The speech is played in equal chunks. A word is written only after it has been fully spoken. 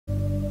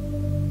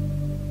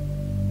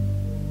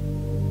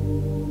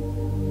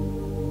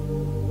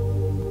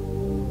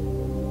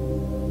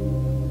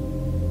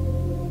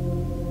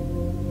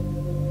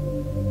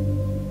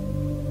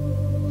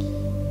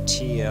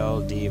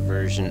D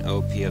version,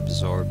 OP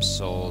absorbs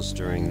souls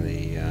during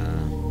the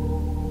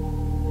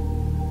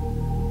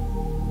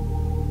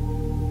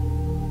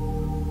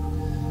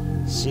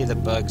see the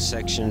bug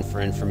section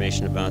for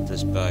information about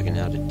this bug and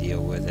how to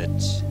deal with it.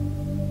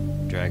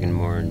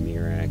 Dragonmore and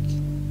Miraak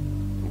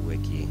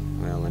wiki.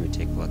 Well, let me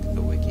take a look at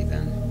the wiki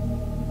then.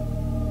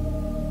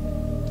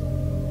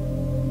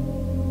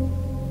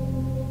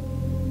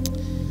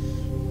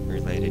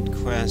 Related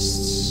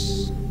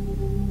quests,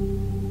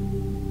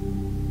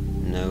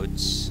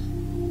 notes.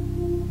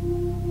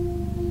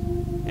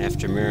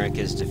 After Miraak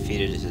is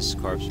defeated, his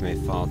corpse may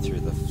fall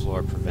through the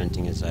floor,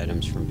 preventing his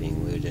items from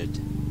being looted.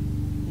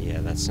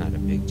 Yeah, that's not a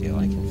big deal.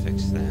 I can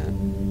fix that.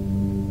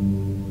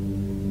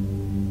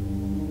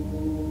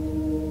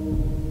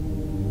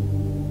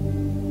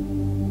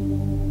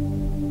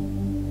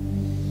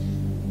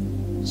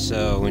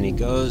 So when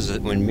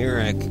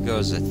Miraak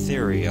goes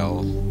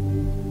ethereal,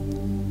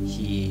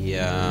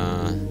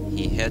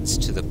 he heads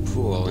to the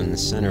pool in the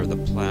center of the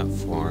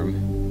platform.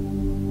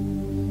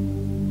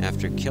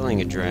 After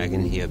killing a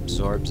dragon, he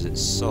absorbs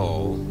its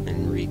soul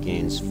and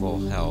regains full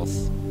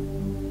health.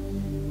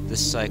 This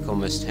cycle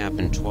must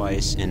happen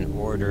twice in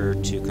order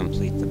to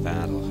complete the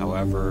battle.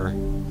 However,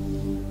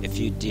 if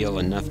you deal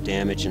enough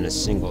damage in a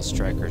single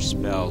strike or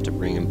spell to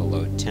bring him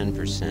below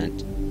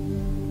 10%,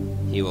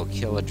 he will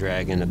kill a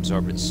dragon,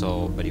 absorb its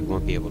soul, but he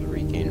won't be able to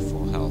regain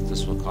full health.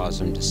 This will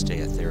cause him to stay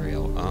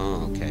ethereal.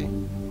 Oh, okay.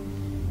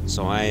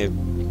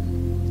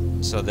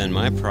 So then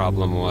my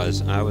problem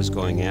was I was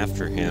going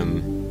after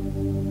him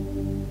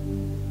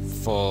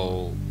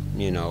full,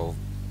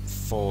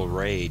 full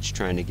rage,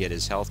 trying to get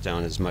his health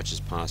down as much as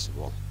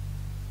possible.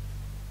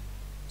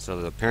 So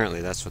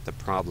apparently that's what the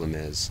problem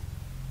is.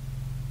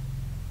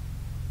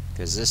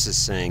 Because this is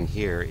saying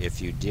here,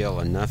 if you deal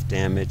enough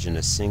damage in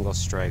a single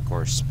strike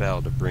or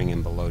spell to bring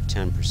him below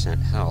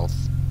 10% health,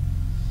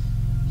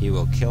 he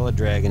will kill a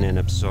dragon and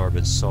absorb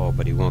its soul,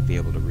 but he won't be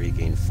able to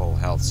regain full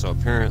health. So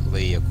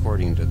apparently,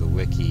 according to the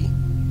wiki,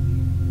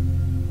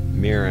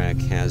 Miraak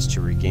has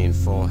to regain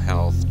full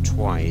health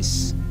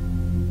twice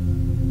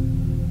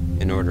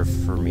in order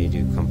for me to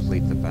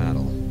complete the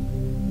battle.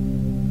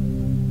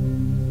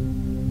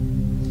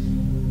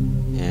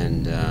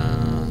 And,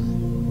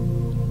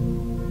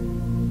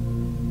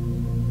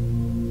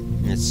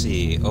 let's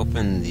see,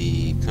 open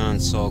the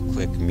console,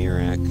 click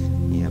Miraak.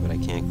 Yeah, but I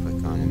can't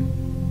click on him.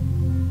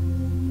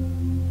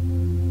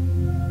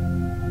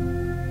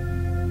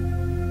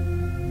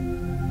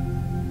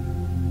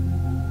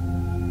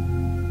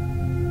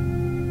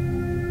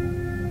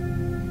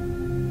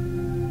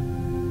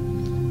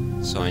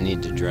 So I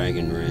need to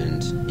Dragon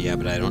Rend. Yeah,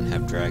 but I don't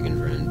have Dragon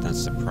Rend.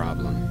 That's the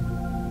problem.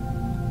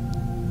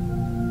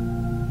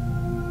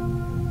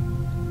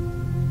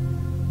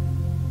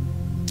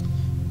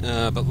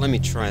 But let me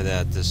try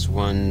that. This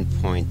one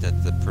point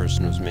that the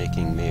person was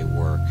making may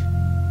work.